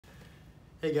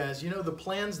Hey guys, you know, the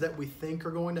plans that we think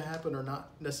are going to happen are not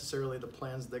necessarily the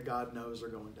plans that God knows are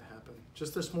going to happen.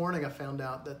 Just this morning I found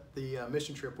out that the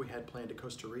mission trip we had planned to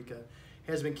Costa Rica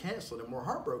has been canceled, and we're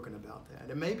heartbroken about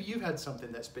that. And maybe you've had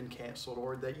something that's been canceled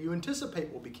or that you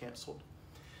anticipate will be canceled.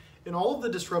 In all of the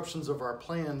disruptions of our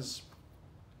plans,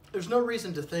 there's no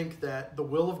reason to think that the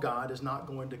will of God is not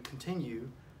going to continue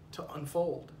to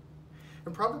unfold.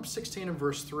 In Proverbs 16 and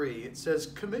verse 3, it says,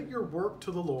 "Commit your work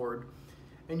to the Lord,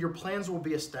 and your plans will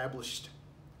be established."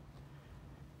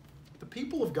 The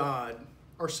people of God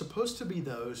are supposed to be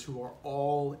those who are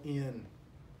all in.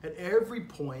 At every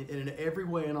point and in every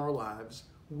way in our lives,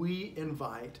 we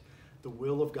invite the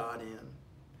will of God in.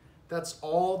 That's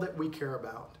all that we care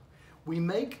about. We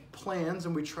make plans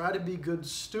and we try to be good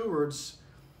stewards,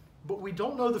 but we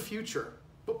don't know the future.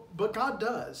 But God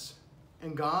does,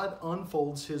 and God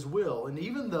unfolds His will. And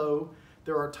even though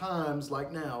there are times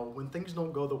like now when things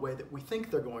don't go the way that we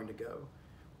think they're going to go,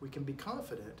 we can be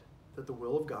confident that the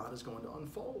will of God is going to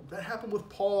unfold. That happened with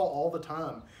Paul all the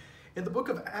time. In the book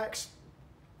of Acts,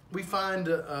 we find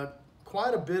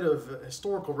quite a bit of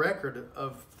historical record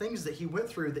of things that he went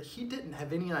through that he didn't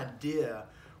have any idea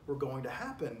were going to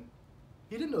happen.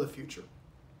 He didn't know the future,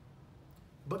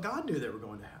 but God knew they were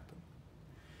going to happen.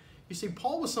 You see,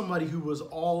 Paul was somebody who was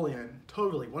all in,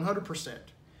 totally,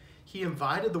 100%. He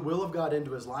invited the will of God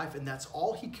into his life, and that's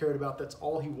all he cared about. That's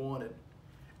all he wanted.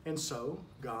 And so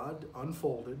God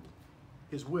unfolded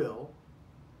His will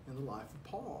in the life of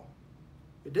Paul.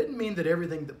 It didn't mean that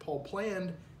everything that Paul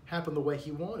planned happened the way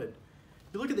he wanted.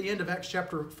 You look at the end of Acts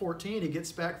chapter 14, he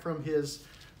gets back from his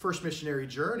first missionary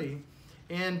journey.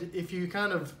 And if you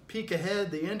kind of peek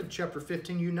ahead, the end of chapter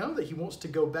 15, you know that he wants to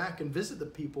go back and visit the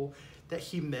people that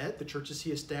he met, the churches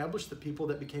he established, the people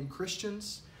that became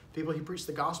Christians, people he preached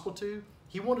the gospel to.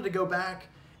 He wanted to go back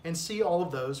and see all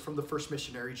of those from the first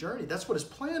missionary journey. That's what his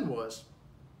plan was.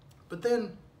 But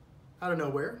then, out of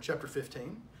nowhere, chapter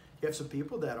 15, you have some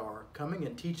people that are coming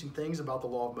and teaching things about the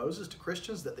law of Moses to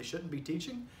Christians that they shouldn't be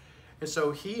teaching. And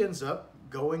so he ends up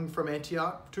going from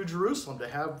Antioch to Jerusalem to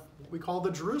have what we call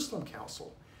the Jerusalem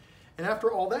Council. And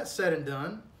after all that's said and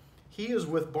done, he is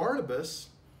with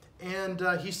Barnabas, and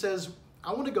he says,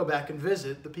 I want to go back and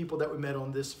visit the people that we met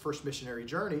on this first missionary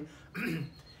journey.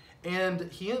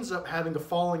 And he ends up having a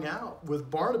falling out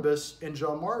with Barnabas and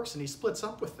John Mark, and he splits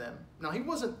up with them. Now, he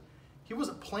wasn't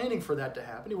planning for that to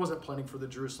happen. He wasn't planning for the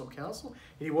Jerusalem Council,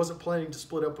 and he wasn't planning to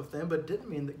split up with them, but it didn't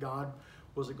mean that God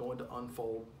wasn't going to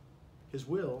unfold His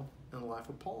will in the life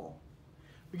of Paul.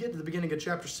 We get to the beginning of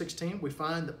chapter 16, we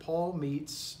find that Paul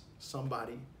meets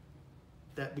somebody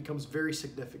that becomes very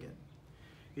significant.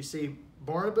 You see,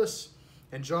 Barnabas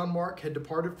and John Mark had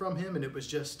departed from him, and it was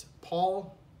just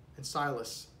Paul and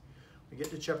Silas. We get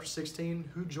to chapter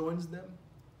 16, who joins them?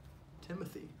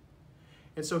 Timothy.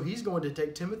 And so he's going to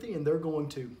take Timothy, and they're going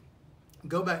to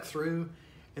go back through,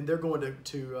 and they're going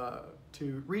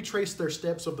to retrace their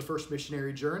steps of the first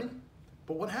missionary journey.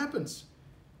 But what happens?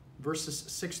 Verses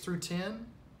 6 through 10,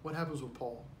 what happens with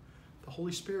Paul? The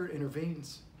Holy Spirit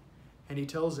intervenes, and he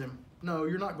tells him, no,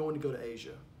 you're not going to go to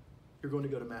Asia. You're going to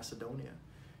go to Macedonia.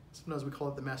 Sometimes we call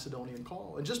it the Macedonian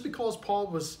call. And just because Paul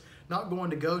was not going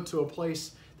to go to a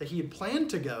place that he had planned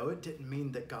to go, it didn't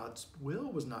mean that God's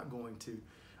will was not going to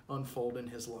unfold in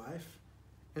his life.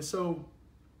 And so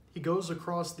he goes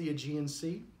across the Aegean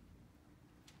Sea.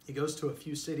 He goes to a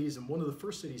few cities, and one of the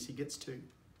first cities he gets to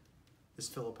is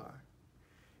Philippi.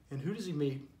 And who does he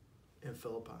meet in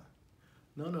Philippi?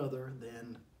 None other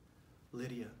than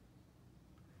Lydia.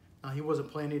 Now, he wasn't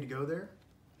planning to go there.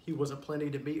 He wasn't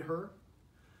planning to meet her.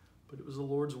 But it was the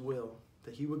Lord's will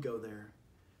that he would go there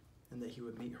and that he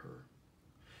would meet her.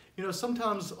 You know,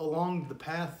 sometimes along the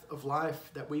path of life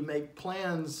that we make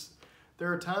plans,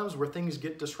 there are times where things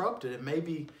get disrupted, and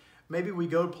maybe we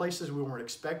go to places we weren't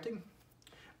expecting.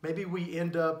 Maybe we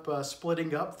end up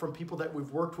splitting up from people that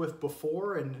we've worked with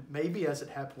before, and maybe, as it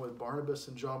happened with Barnabas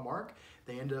and John Mark,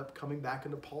 they ended up coming back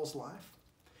into Paul's life.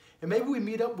 And maybe we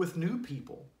meet up with new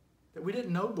people that we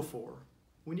didn't know before.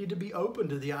 We need to be open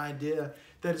to the idea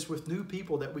that it's with new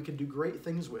people that we can do great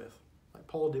things with, like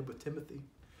Paul did with Timothy.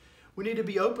 We need to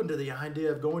be open to the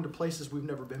idea of going to places we've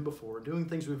never been before, doing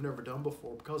things we've never done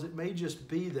before, because it may just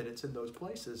be that it's in those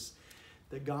places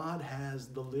that God has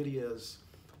the Lydias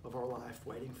of our life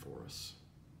waiting for us.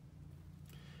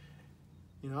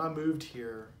 You know, I moved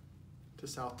here to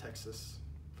South Texas.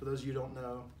 For those of you who don't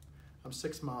know, I'm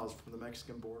 6 miles from the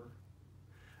Mexican border.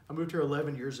 I moved here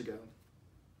 11 years ago.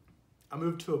 I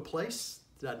moved to a place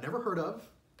that I'd never heard of,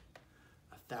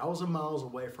 1,000 miles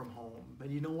away from home.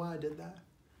 And you know why I did that?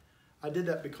 I did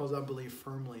that because I believe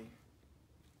firmly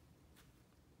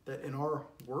that in our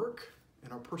work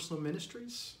in our personal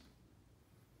ministries,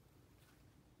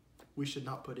 we should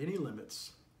not put any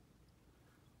limits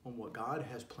on what God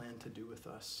has planned to do with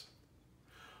us.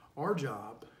 Our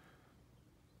job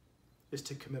is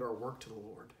to commit our work to the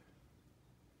Lord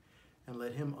and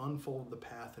let Him unfold the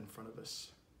path in front of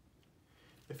us.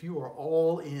 If you are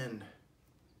all in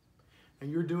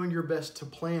and you're doing your best to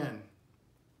plan,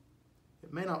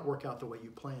 it may not work out the way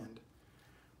you planned,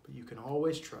 but you can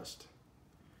always trust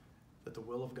that the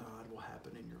will of God will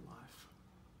happen in your life.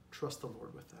 Trust the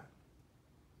Lord with that.